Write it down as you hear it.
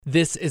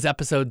This is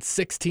episode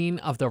 16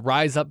 of the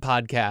Rise Up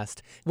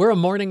podcast. We're a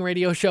morning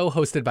radio show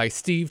hosted by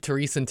Steve,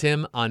 Therese, and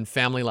Tim on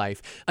Family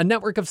Life, a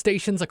network of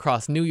stations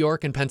across New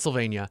York and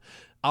Pennsylvania.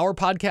 Our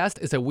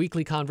podcast is a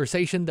weekly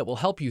conversation that will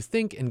help you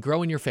think and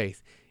grow in your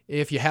faith.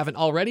 If you haven't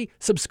already,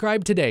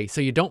 subscribe today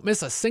so you don't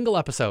miss a single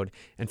episode,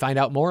 and find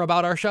out more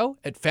about our show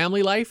at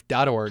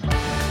familylife.org.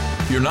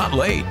 You're not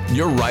late,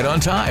 you're right on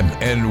time,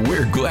 and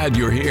we're glad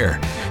you're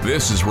here.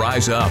 This is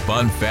Rise Up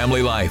on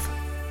Family Life.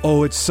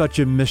 Oh, it's such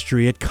a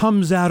mystery. It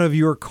comes out of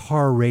your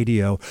car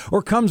radio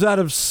or comes out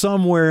of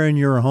somewhere in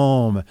your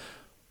home.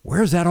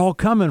 Where's that all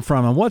coming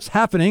from? And what's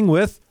happening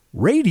with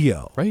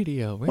radio?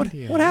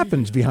 What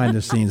happens behind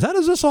the scenes? How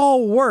does this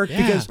all work?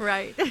 Yeah. Because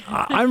Right.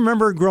 I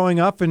remember growing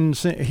up and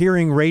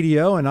hearing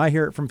radio, and I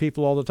hear it from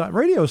people all the time.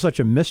 Radio is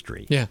such a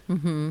mystery. Yeah.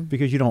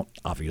 Because you don't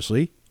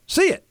obviously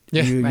see it.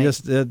 Yeah. You Right.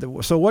 just,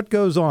 so what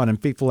goes on? And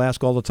people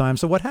ask all the time,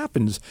 so what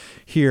happens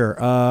here?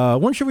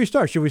 When should we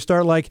start? Should we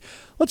start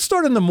let's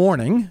start in the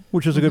morning,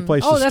 which is a good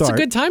place to Oh, start. that's a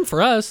good time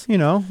for us. You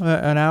know,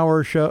 an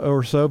hour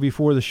or so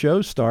before the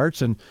show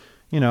starts. And,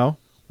 you know,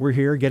 we're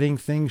here getting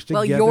things together.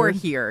 Well, you're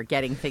here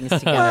getting things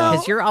together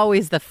because you're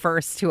always the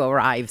first to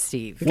arrive,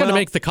 Steve. We got to Well-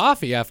 make the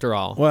coffee after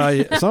all.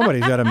 Well,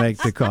 somebody's got to make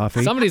the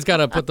coffee. Somebody's got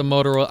to put the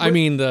motor oil.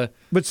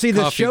 But see,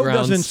 the coffee show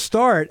grounds. doesn't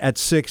start at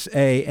 6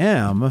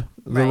 a.m.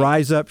 The Right.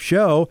 Rise Up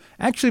show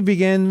actually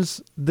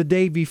begins the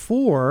day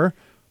before,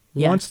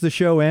 Yeah. once the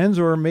show ends,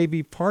 or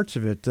maybe parts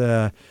of it.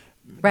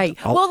 Right.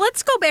 Well,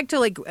 let's go back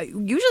to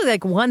usually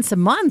once a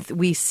month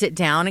we sit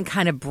down and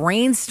kind of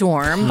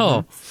brainstorm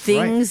Oh,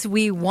 things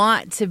we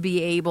want to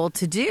be able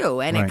to do.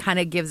 And Right. it kind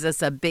of gives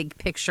us a big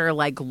picture,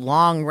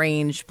 long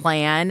range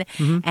plan.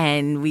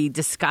 And we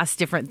discuss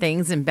different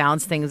things and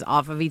bounce things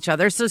off of each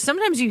other. So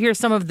sometimes you hear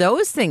some of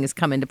those things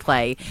come into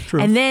play. True.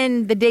 And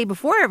then the day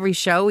before every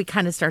show, we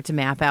kind of start to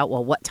map out,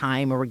 well, what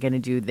time are we going to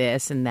do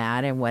this and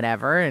that and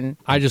whatever. And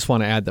I just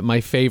want to add that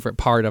my favorite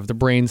part of the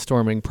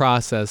brainstorming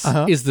process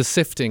is the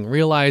sifting,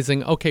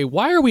 realizing, okay,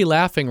 why are we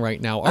laughing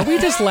right now? Are we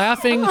just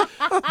laughing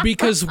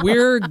because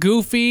we're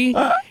goofy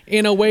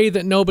in a way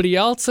that nobody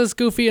else is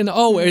goofy? And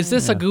is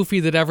this a goofy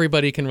that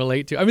everybody can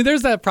relate to? I mean,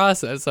 there's that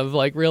process of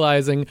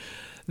realizing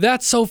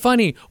that's so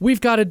funny.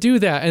 We've got to do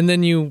that. And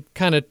then you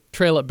kind of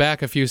trail it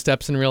back a few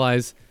steps and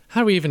realize,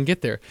 how do we even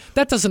get there?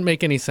 That doesn't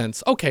make any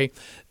sense. Okay,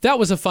 that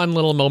was a fun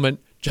little moment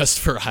just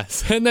for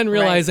us. And then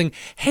realizing,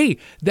 hey,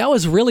 that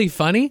was really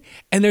funny.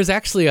 And there's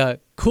actually a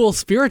cool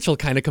spiritual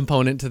kind of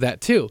component to that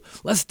too.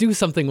 Let's do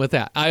something with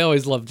that. I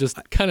always love just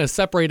kind of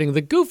separating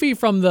the goofy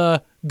from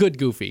the good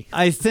goofy.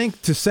 I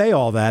think to say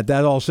all that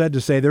all said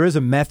to say there is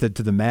a method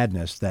to the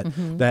madness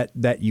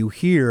that you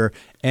hear.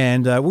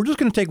 And we're just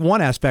going to take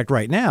one aspect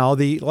right now.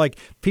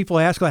 People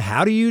ask,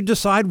 how do you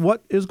decide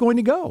what is going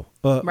to go?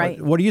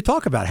 Right. What do you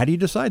talk about? How do you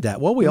decide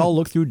that? Well, we all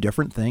look through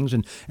different things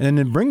and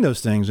then bring those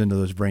things into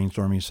those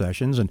brainstorming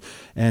sessions.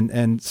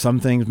 And some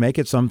things make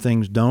it, some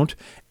things don't.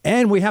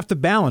 And we have to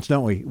balance,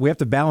 don't we? We have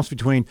to balance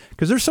between,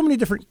 because there's so many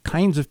different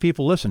kinds of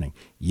people listening.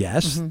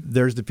 Yes,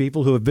 there's the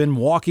people who have been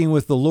walking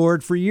with the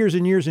Lord for years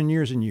and years and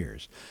years and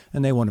years,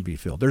 and they want to be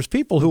filled. There's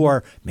people who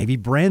are maybe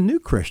brand new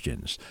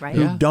Christians Right.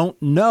 who Yeah.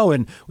 don't know.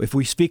 And if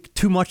we speak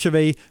too much of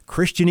a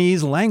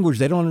Christianese language,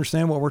 they don't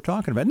understand what we're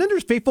talking about. And then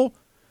there's people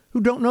who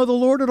don't know the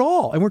Lord at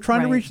all. And we're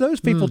trying to Right. reach those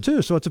people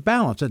too. So it's a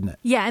balance, isn't it?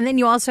 yeah, and then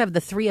you also have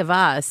the three of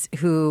us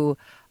who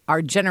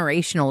are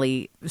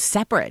generationally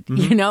separate.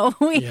 You know,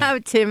 we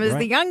have Tim as the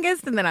Right.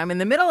 youngest, and then I'm in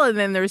the middle, and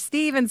then there's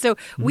Steve. And so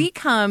we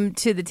come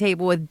to the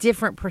table with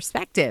different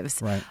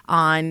perspectives Right.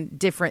 on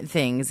different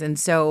things. And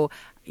so,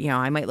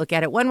 I might look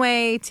at it one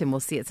way, Tim will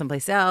see it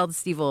someplace else,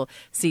 Steve will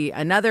see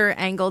another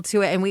angle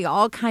to it, and we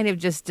all kind of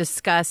just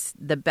discuss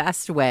the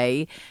best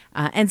way.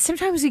 And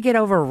sometimes we get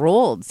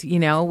overruled,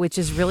 which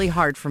is really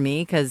hard for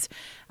me because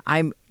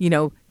I'm,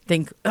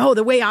 think,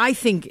 the way I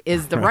think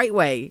is the right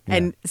way.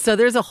 And so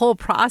there's a whole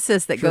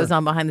process that goes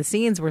on behind the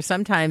scenes where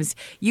sometimes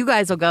you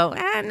guys will go,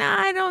 no,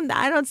 I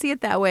don't see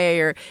it that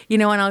way. Or,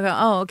 and I'll go,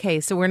 oh, okay,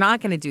 so we're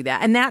not going to do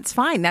that. And that's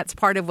fine. That's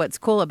part of what's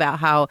cool about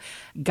how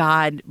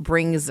God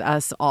brings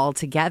us all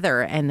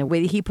together and the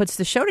way that he puts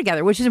the show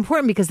together, which is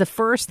important because the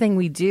first thing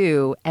we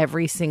do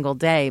every single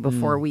day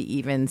before we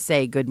even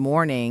say good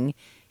morning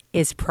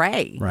is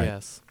pray. Right.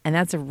 Yes. And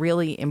that's a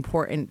really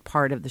important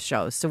part of the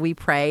show. So we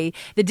pray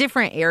the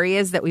different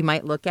areas that we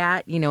might look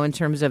at, in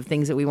terms of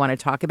things that we want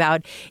to talk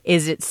about.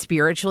 Is it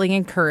spiritually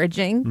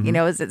encouraging?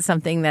 Is it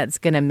something that's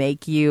going to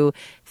make you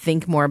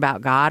think more about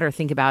God or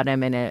think about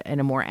him in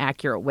a more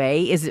accurate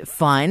way? Is it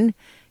fun?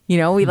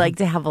 We like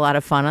to have a lot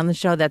of fun on the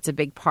show. That's a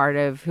big part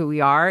of who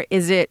we are.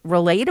 Is it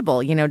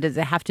relatable? Does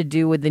it have to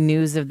do with the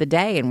news of the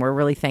day? And we're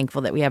really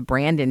thankful that we have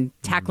Brandon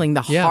tackling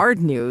the hard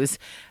news.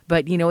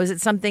 But, is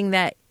it something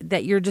that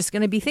you're just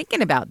going to be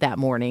thinking about that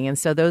morning? And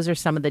so those are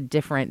some of the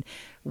different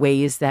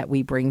ways that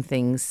we bring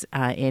things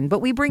in. But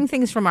we bring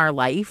things from our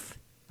life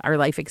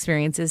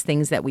experiences,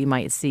 things that we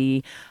might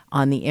see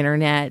on the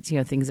internet,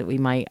 things that we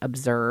might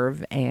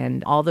observe,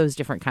 and all those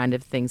different kind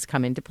of things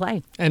come into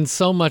play. And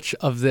so much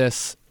of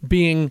this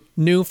being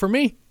new for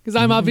me. because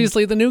I'm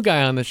obviously the new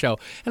guy on the show.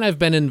 And I've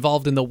been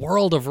involved in the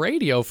world of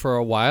radio for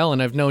a while,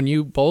 and I've known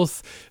you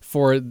both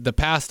for the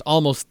past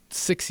almost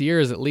 6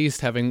 years at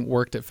least, having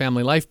worked at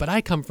Family Life. But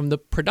I come from the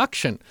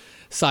production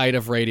side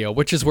of radio,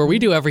 which is where we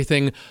do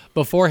everything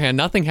beforehand.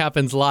 Nothing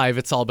happens live.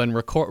 It's all been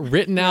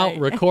written out,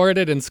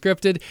 recorded, and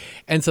scripted.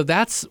 And so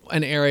that's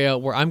an area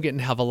where I'm getting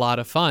to have a lot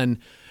of fun.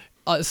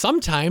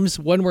 Sometimes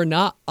when we're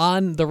not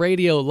on the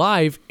radio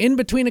live, in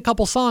between a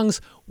couple songs,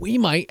 we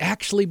might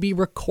actually be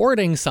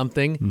recording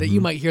something that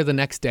you might hear the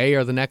next day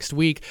or the next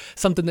week,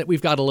 something that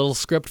we've got a little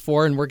script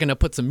for, and we're going to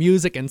put some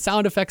music and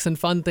sound effects and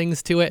fun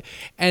things to it.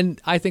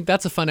 And I think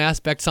that's a fun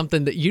aspect,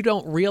 something that you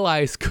don't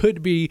realize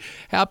could be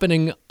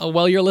happening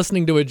while you're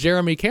listening to a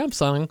Jeremy Camp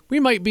song. We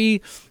might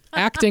be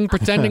acting,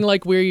 pretending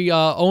like we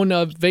own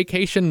a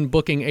vacation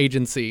booking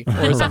agency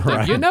or something.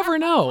 Right. You never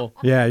know.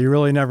 Yeah, you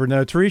really never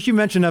know. Therese, you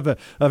mentioned a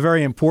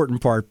very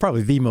important part,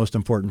 probably the most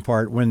important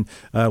part, when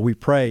we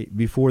pray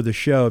before the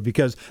show,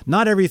 because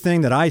not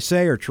everything that I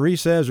say or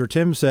Therese says or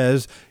Tim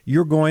says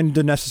you're going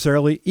to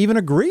necessarily even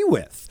agree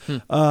with.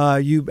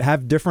 You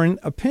have different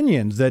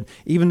opinions that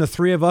even the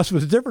three of us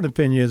with different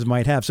opinions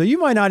might have. So you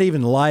might not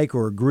even like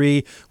or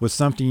agree with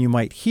something you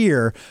might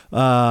hear,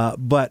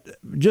 but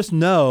just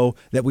know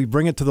that we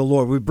bring it to the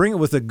Lord. We bring it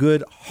with a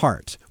good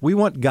heart. We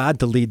want God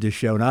to lead this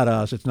show, not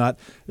us. It's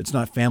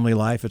not Family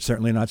Life. It's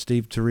certainly not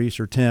Steve,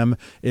 Therese, or Tim.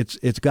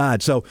 It's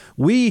God. So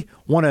we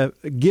want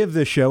to give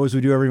this show, as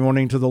we do every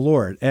morning, to the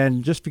Lord.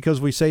 And just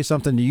because we say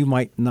something that you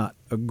might not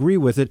agree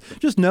with it,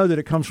 just know that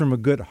it comes from a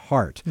good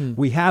heart.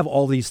 We have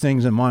all these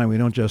things in mind. We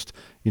don't just,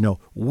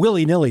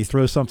 willy-nilly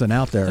throw something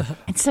out there.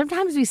 And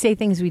sometimes we say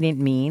things we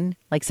didn't mean.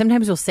 Like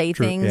sometimes we'll say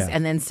things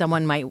and then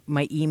someone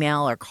might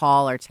email or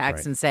call or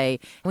text and say,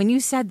 when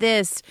you said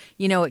this,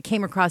 it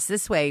came across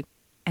this way.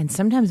 And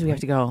sometimes we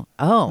have to go,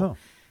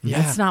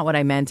 that's not what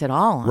I meant at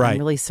all. I'm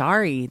really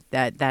sorry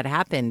that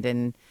happened.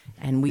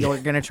 And we are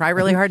going to try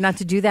really hard not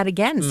to do that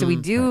again. So we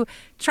do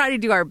try to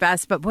do our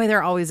best. But boy, there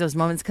are always those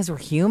moments because we're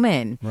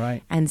human.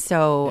 Right. And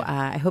so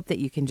I hope that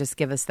you can just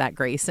give us that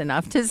grace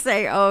enough to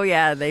say, oh,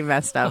 yeah, they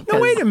messed up. No,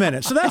 wait a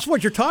minute. So that's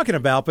what you're talking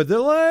about. But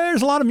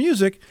there's a lot of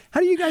music.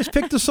 How do you guys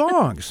pick the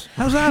songs?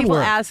 How's that People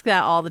work? ask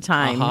that all the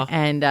time.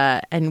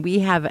 And we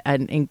have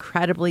an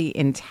incredibly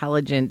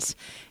intelligent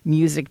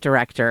music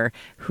director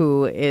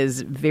who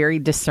is very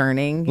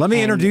discerning. Let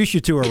me introduce you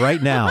to her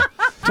right now.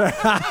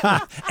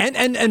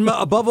 and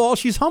above all,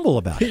 she's humble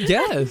about it.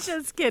 Yes.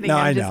 Just kidding. No,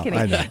 I'm I just know, kidding.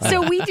 I know.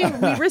 So we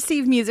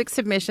receive music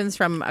submissions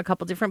from a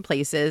couple different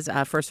places.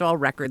 First of all,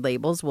 record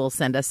labels will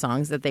send us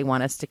songs that they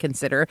want us to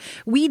consider.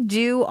 We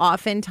do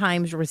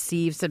oftentimes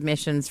receive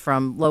submissions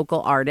from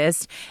local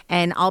artists.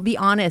 And I'll be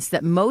honest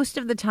that most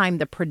of the time,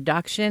 the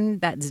production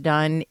that's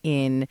done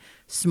in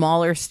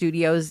smaller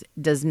studios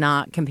does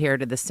not compare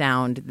to the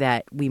sound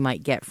that we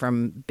might get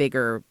from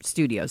bigger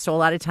studios. So a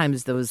lot of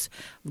times those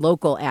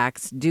local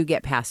acts do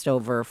get passed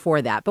over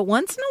for that. But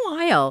once in a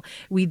while,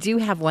 we do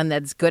have one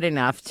that's good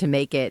enough to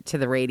make it to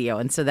the radio.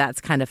 And so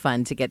that's kind of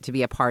fun to get to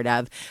be a part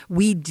of.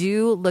 We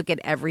do look at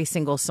every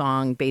single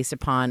song based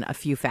upon a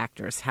few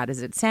factors. How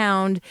does it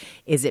sound?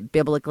 Is it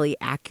biblically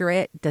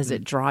accurate? Does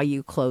it draw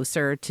you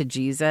closer to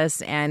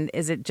Jesus? And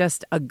is it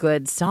just a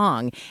good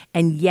song?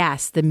 And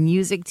yes, the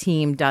music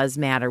team does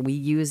matter. We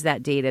use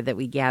that data that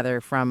we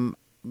gather from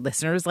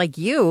listeners like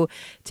you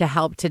to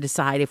help to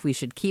decide if we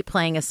should keep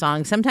playing a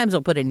song. Sometimes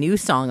we'll put a new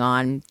song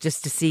on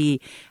just to see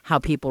how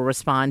people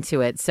respond to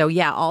it. So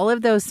yeah, all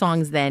of those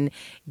songs then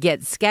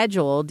get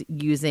scheduled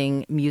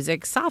using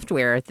music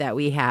software that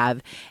we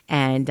have.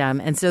 And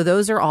so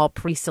those are all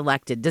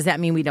pre-selected. Does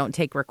that mean we don't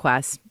take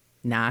requests?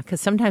 Nah, because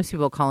sometimes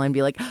people call in and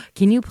be like,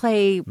 can you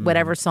play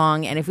whatever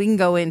song? And if we can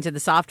go into the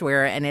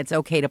software and it's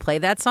okay to play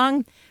that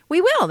song,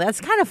 we will.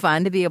 That's kind of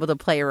fun to be able to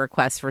play a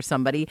request for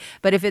somebody.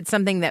 But if it's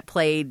something that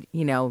played,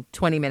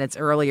 20 minutes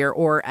earlier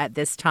or at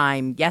this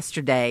time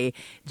yesterday,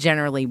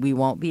 generally we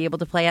won't be able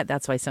to play it.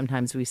 That's why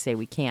sometimes we say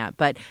we can't.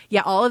 But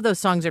yeah, all of those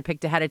songs are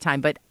picked ahead of time.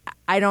 But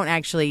I don't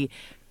actually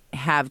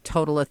have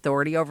total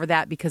authority over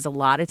that because a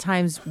lot of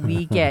times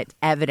we get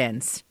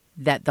evidence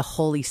that the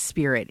Holy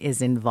Spirit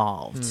is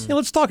involved. Yeah,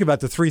 let's talk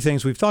about the three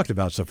things we've talked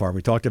about so far.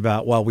 We talked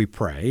about while we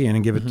pray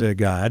and give it to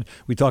God.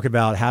 We talked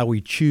about how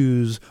we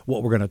choose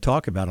what we're going to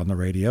talk about on the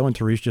radio. And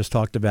Therese just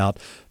talked about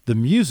the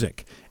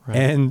music. Right.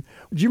 And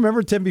do you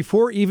remember, Tim,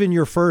 before even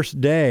your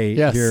first day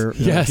here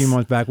a few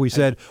months back, we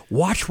said,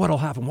 watch what'll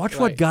happen. Watch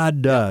what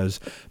God does,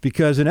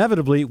 because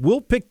inevitably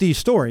we'll pick these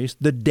stories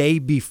the day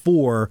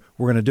before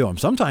we're going to do them,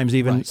 sometimes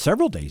even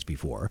several days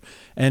before.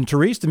 And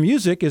Therese, the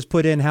music is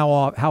put in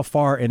how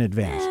far in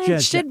advance?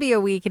 It should be a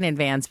week in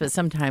advance, but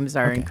sometimes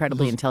our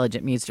incredibly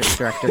intelligent music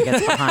director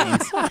gets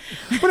behind.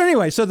 But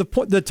anyway, so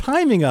the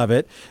timing of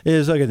it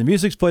is, okay, the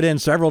music's put in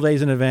several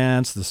days in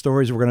advance. The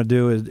stories we're going to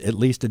do is at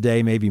least a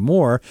day, maybe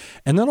more.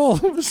 And then all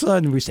of a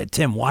sudden we said,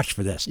 Tim, watch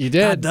for this. You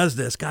did. God does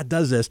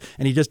this.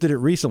 And he just did it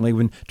recently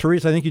when,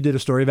 Therese, I think you did a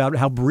story about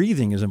how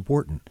breathing is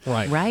important.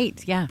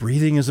 Right, yeah.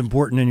 Breathing is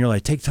important, and you're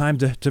like, take time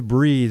to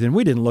breathe. And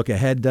we didn't look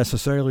ahead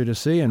necessarily to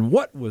see. And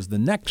what was the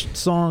next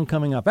song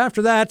coming up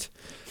after that?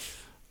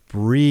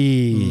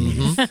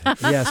 Breathe.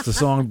 Yes, the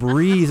song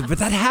Breathe. But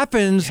that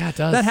happens. Yeah, it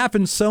does. That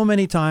happens so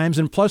many times.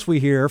 And plus we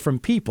hear from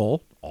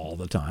people all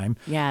the time.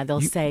 Yeah, they'll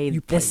say, you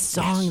play- this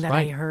song yes, that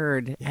right. I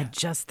heard at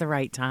just the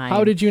right time.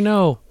 How did you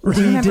know? Do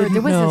you remember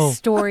there was know. a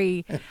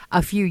story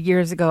a few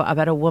years ago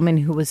about a woman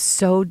who was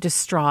so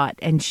distraught,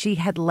 and she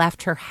had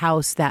left her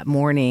house that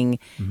morning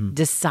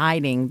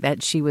deciding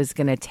that she was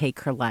going to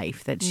take her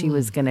life, that she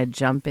was going to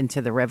jump into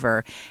the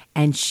river.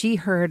 And she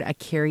heard a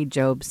Carrie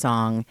Job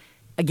song.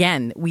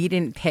 Again, we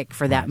didn't pick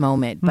for that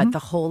moment, but the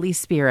Holy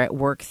Spirit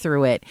worked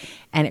through it,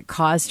 and it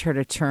caused her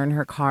to turn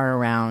her car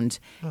around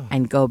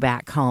and go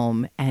back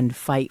home and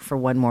fight for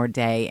one more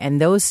day.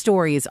 And those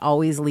stories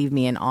always leave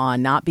me in awe,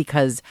 not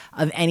because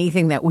of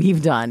anything that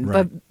we've done,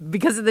 but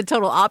because of the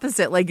total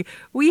opposite. Like,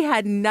 we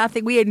had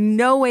nothing, we had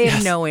no way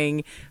of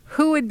knowing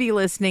who would be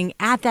listening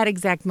at that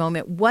exact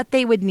moment, what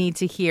they would need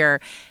to hear.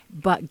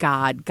 But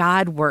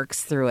God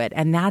works through it.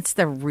 And that's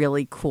the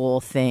really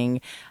cool thing.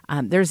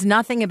 There's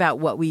nothing about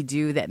what we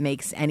do that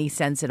makes any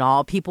sense at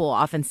all. People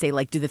often say,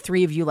 like, do the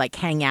three of you like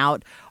hang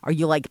out? Are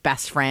you like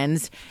best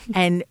friends?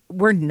 And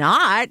we're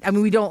not. I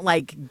mean, we don't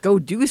like go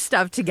do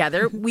stuff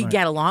together. We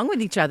get along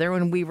with each other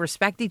and we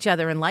respect each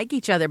other and like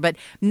each other. But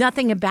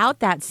nothing about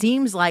that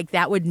seems like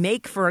that would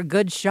make for a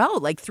good show.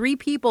 Like three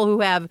people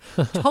who have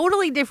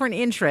totally different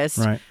interests.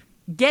 Right.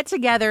 Get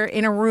together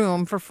in a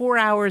room for 4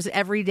 hours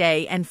every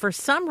day, and for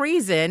some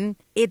reason,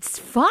 it's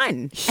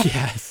fun.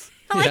 Yes.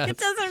 Like, Yes. it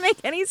doesn't make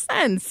any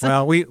sense.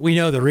 Well, we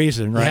know the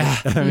reason, right? Yeah.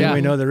 I mean, Yeah.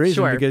 we know the reason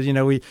Sure. because,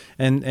 we,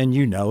 and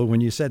you know when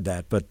you said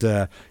that, but,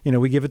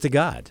 we give it to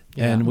God.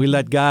 Yeah. And we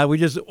let God,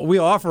 we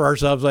offer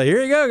ourselves like,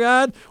 here you go,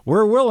 God,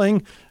 we're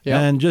willing,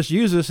 Yeah. and just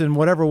use us in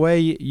whatever way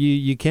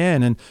you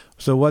can. And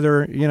so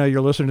whether,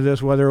 you're listening to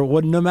this,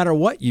 no matter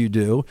what you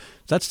do,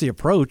 that's the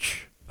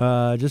approach.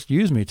 Just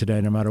use me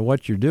today, no matter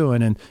what you're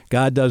doing, and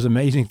God does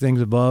amazing things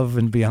above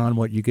and beyond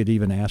what you could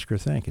even ask or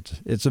think.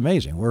 It's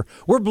amazing.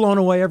 We're blown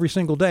away every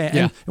single day,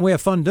 and we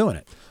have fun doing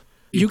it.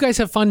 You guys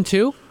have fun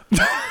too?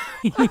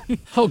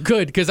 Oh,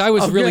 good, because I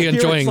was really It's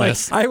enjoying like-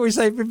 this. I always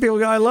say to people,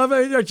 go, I love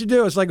it, what you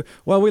do. It's like,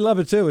 well, we love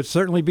it too. It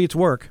certainly beats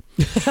work.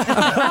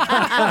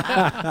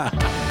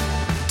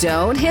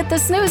 Don't hit the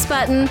snooze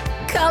button.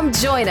 Come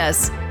join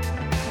us.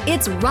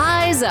 It's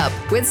Rise Up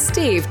with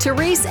Steve,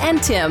 Therese,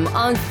 and Tim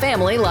on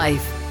Family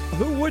Life.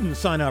 Who wouldn't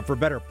sign up for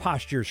better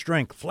posture,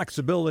 strength,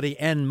 flexibility,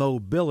 and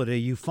mobility?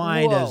 You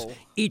find as Whoa.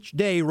 each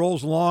day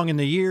rolls along and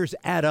the years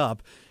add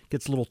up, it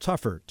gets a little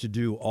tougher to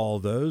do all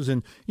those.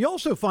 And you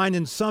also find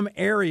in some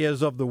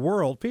areas of the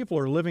world, people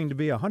are living to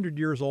be 100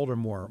 years old or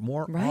more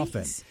Right,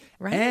 often.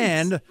 right.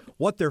 And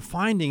what they're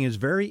finding is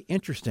very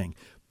interesting.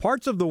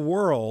 Parts of the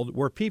world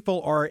where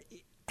people are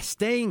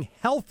staying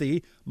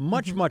healthy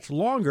much, much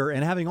longer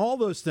and having all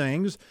those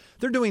things,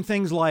 they're doing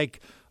things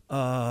like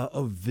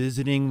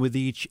visiting with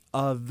each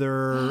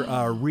other,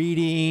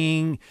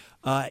 reading,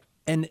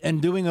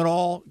 and doing it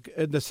all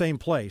at the same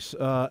place.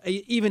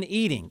 Even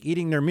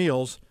eating their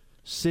meals,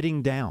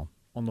 sitting down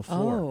on the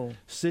floor,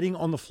 sitting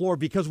on the floor,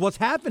 because what's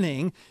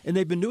happening, and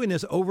they've been doing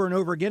this over and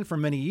over again for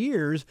many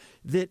years,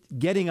 that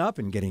getting up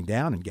and getting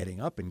down and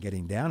getting up and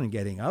getting down and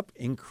getting up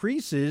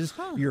increases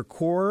your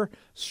core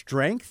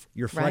strength,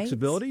 your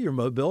flexibility, your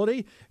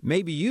mobility.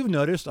 Maybe you've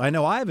noticed, I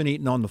know I haven't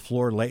eaten on the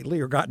floor lately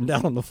or gotten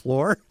down on the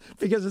floor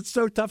because it's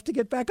so tough to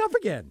get back up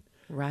again.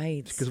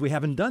 Right. Because we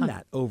haven't done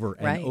that over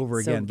and over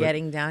again. So But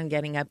getting down,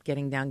 getting up,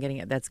 getting down,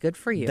 getting up. That's good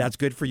for you. that's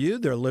good for you.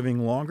 They're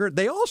living longer.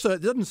 They also,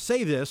 it doesn't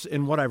say this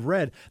in what I've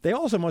read, they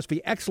also must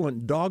be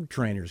excellent dog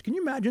trainers. Can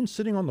you imagine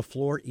sitting on the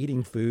floor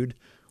eating food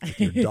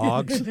with your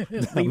dogs?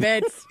 Leave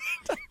it.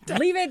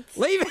 Leave it.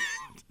 Leave it.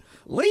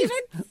 Leave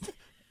it.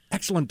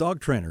 Excellent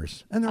dog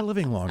trainers, and they're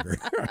living longer.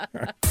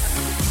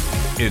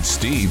 It's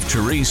Steve,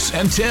 Therese,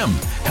 and Tim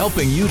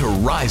helping you to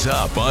rise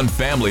up on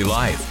Family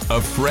Life.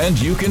 A friend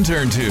you can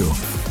turn to.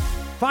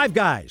 Five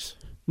guys.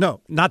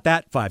 No, not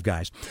that five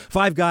guys.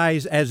 Five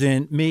guys as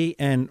in me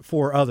and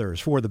four others,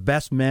 four the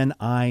best men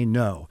I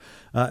know.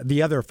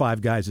 The other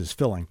five guys is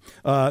filling.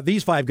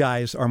 These five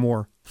guys are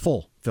more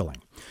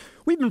fulfilling.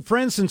 We've been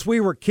friends since we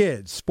were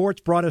kids.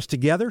 Sports brought us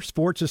together.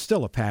 Sports is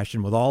still a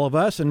passion with all of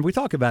us, and we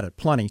talk about it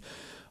plenty,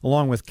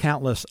 along with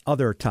countless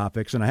other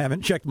topics. And I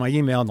haven't checked my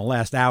email in the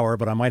last hour,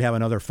 but I might have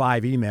another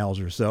 5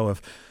 emails or so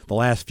if the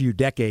last few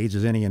decades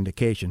is any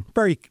indication.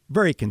 Very,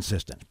 very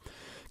consistent.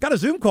 Got a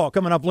Zoom call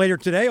coming up later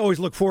today. Always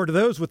look forward to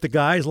those with the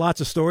guys.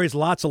 Lots of stories,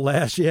 lots of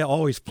laughs. Yeah,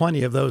 always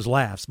plenty of those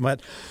laughs.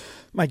 But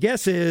my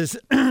guess is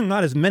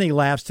not as many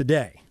laughs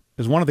today,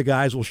 as one of the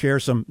guys will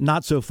share some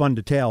not-so-fun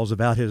details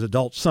about his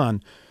adult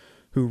son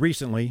who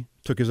recently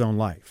took his own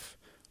life.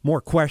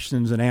 More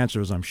questions than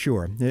answers, I'm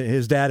sure.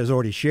 His dad has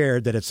already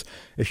shared that it's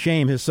a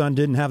shame his son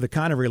didn't have the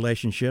kind of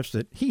relationships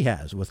that he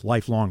has with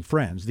lifelong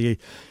friends, the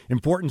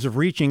importance of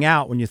reaching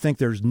out when you think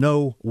there's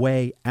no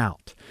way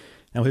out.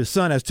 Now, his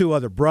son has two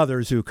other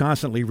brothers who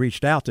constantly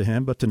reached out to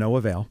him, but to no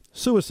avail.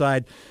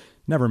 Suicide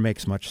never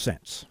makes much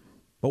sense.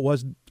 But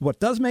what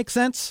does make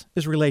sense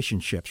is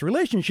relationships.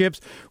 Relationships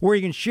where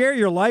you can share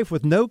your life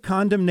with no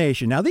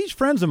condemnation. Now, these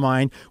friends of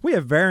mine, we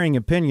have varying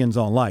opinions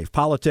on life,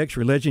 politics,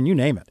 religion, you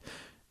name it.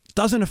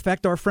 doesn't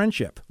affect our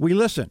friendship. We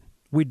listen,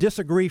 we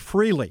disagree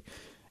freely,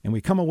 and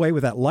we come away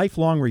with that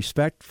lifelong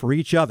respect for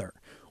each other.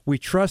 We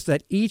trust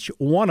that each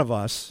one of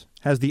us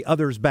has the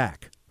other's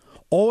back.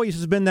 Always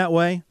has been that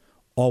way,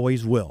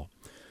 always will.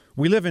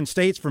 We live in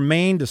states from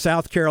Maine to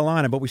South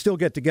Carolina, but we still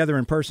get together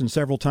in person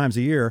several times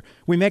a year.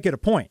 We make it a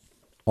point.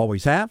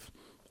 Always have,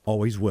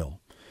 always will.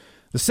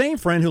 The same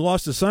friend who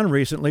lost his son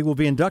recently will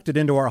be inducted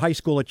into our High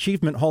School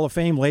Achievement Hall of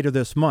Fame later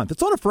this month.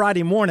 It's on a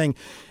Friday morning,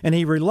 and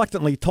he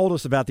reluctantly told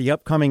us about the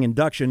upcoming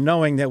induction,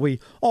 knowing that we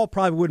all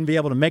probably wouldn't be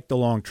able to make the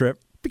long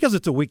trip because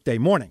it's a weekday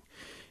morning.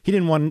 He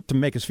didn't want to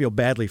make us feel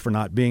badly for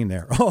not being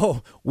there.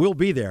 Oh, we'll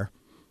be there.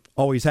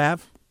 Always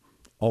have,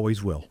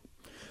 always will.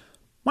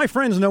 My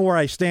friends know where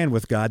I stand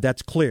with God.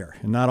 That's clear.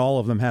 And not all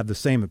of them have the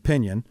same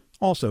opinion.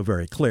 Also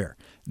very clear.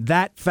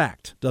 That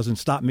fact doesn't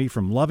stop me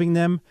from loving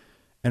them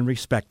and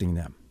respecting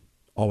them.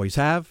 Always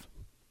have,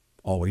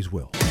 always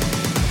will.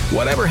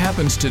 Whatever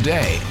happens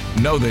today,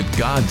 know that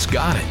God's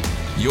got it.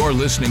 You're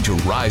listening to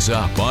Rise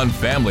Up on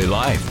Family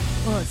Life.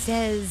 Well, it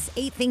says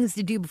 8 things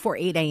to do before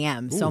 8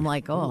 a.m. So I'm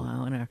like, I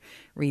want to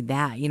read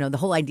that. You know, the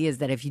whole idea is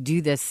that if you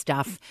do this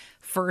stuff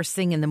first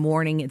thing in the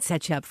morning, it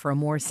sets you up for a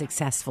more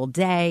successful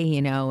day,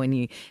 you know, and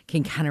you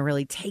can kind of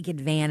really take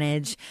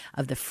advantage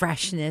of the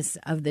freshness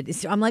of the.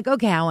 So I'm like,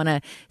 okay, I want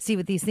to see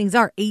what these things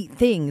are. 8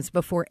 things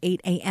before 8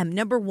 a.m.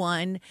 Number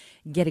 1,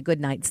 get a good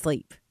night's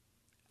sleep.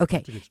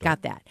 Okay,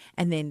 got that.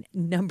 And then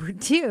number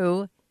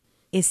 2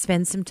 is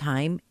spend some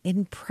time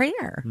in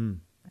prayer.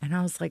 And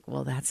I was like,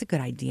 well, that's a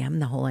good idea.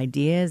 And the whole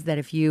idea is that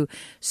if you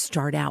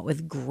start out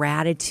with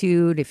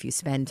gratitude, if you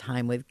spend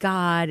time with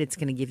God, it's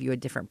going to give you a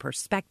different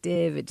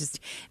perspective. It just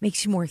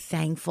makes you more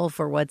thankful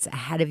for what's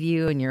ahead of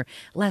you, and you're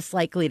less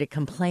likely to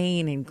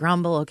complain and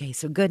grumble. Okay,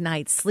 so good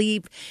night's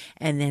sleep,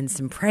 and then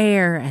some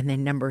prayer. And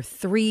then number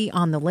 3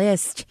 on the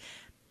list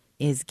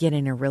is get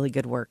in a really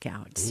good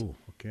workout. Ooh,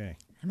 okay.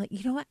 I'm like,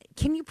 you know what?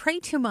 Can you pray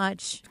too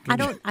much?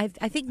 I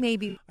think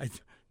maybe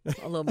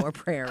a little more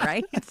prayer,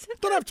 right?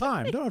 Don't have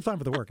time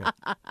for the workout.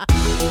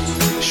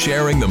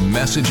 Sharing the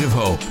message of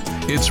hope.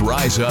 It's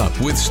Rise Up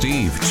with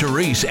Steve,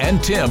 Therese,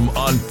 and Tim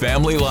on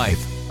Family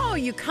Life. Oh,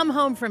 you come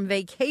home from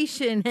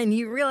vacation and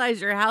you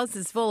realize your house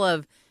is full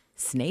of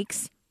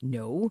snakes?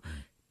 No.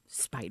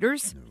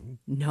 Spiders?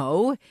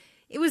 No.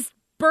 It was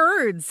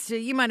birds.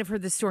 You might have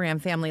heard the story on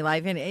Family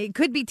Life, and it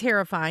could be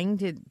terrifying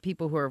to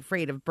people who are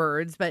afraid of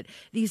birds, but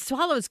these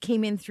swallows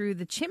came in through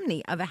the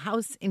chimney of a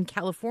house in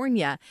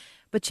California.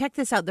 But check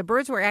this out. The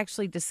birds were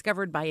actually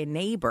discovered by a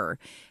neighbor.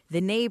 The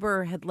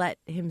neighbor had let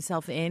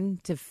himself in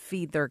to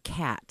feed their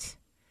cat.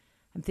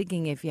 I'm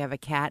thinking if you have a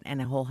cat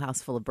and a whole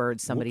house full of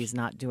birds, somebody's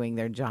not doing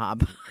their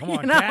job. Come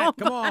on, cat.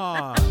 Come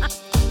on.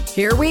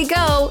 Here we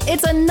go.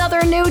 It's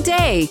another new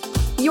day.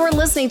 You're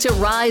listening to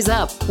Rise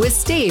Up with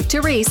Steve,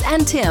 Therese,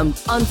 and Tim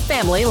on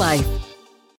Family Life.